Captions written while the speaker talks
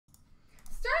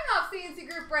CNC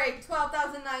group break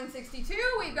 12,962.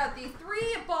 We've got the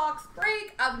 3-box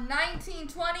break of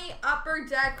 1920 Upper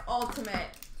Deck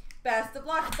Ultimate. Best of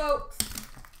luck, folks.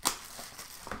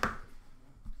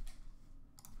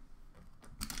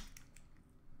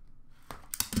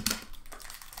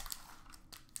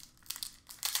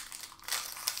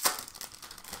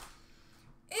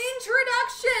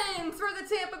 Introductions for the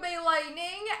Tampa Bay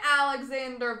Lightning,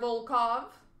 Alexander Volkov.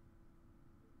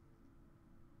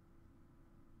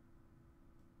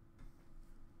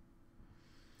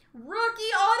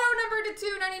 Rookie auto number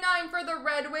 /299 for the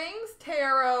Red Wings,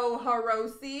 Taro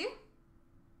Hirose.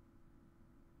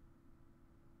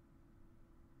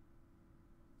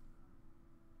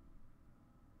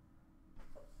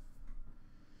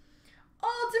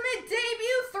 Ultimate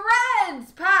debut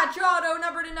threads, patch auto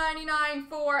number /99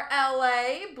 for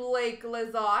LA, Blake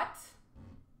Lizotte.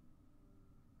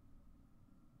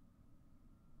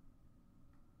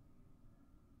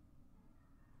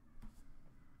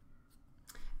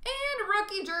 And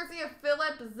rookie jersey of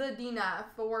Philip Zadina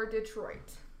for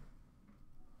Detroit.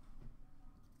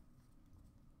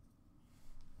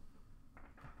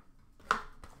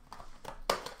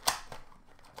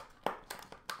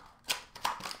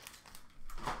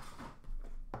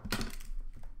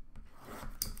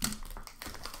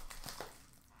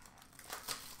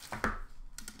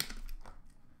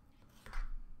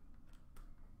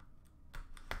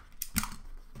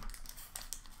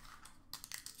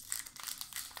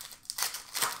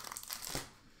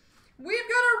 We've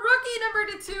got a rookie number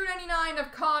 /299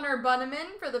 of Connor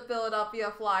Bunnaman for the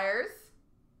Philadelphia Flyers.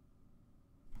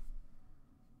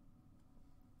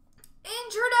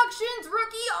 Introductions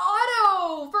rookie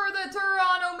auto for the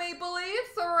Toronto Maple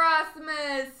Leafs,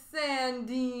 Rasmus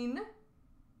Sandin.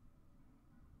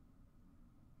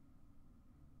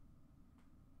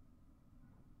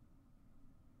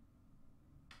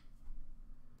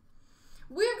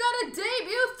 We've got a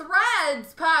debut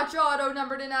threads patch auto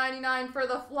number /99 for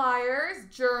the Flyers,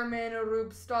 German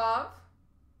Rubstov.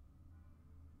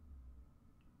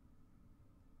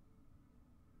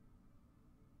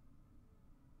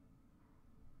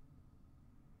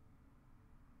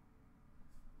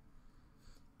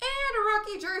 And a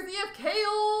rookie jersey of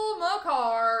Cale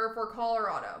Makar for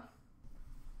Colorado.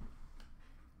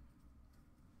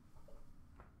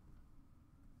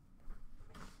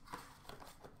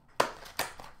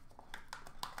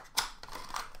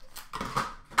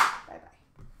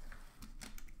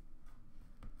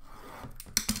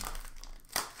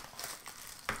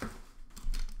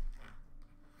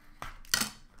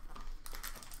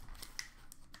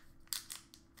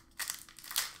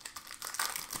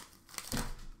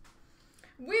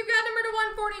 We've got number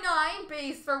 /149,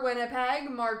 base for Winnipeg,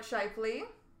 Mark Scheifele.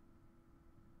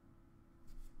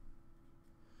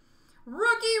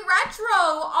 Rookie retro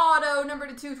auto number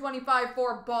 /225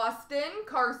 for Boston,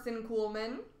 Carson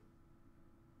Kuhlman.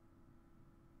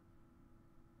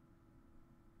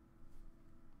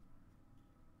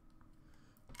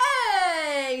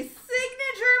 Hey,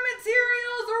 signature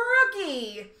materials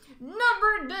rookie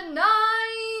number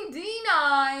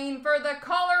 /99 for the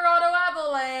Colorado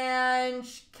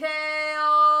Avalanche,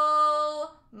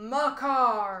 Cale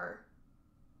Makar.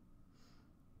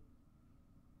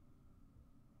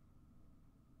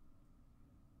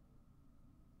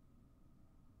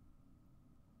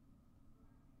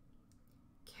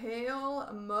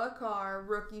 Cale Makar,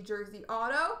 rookie jersey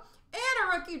auto. And a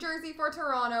rookie jersey for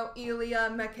Toronto, Ilya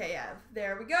Mikheyev.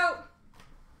 There we go.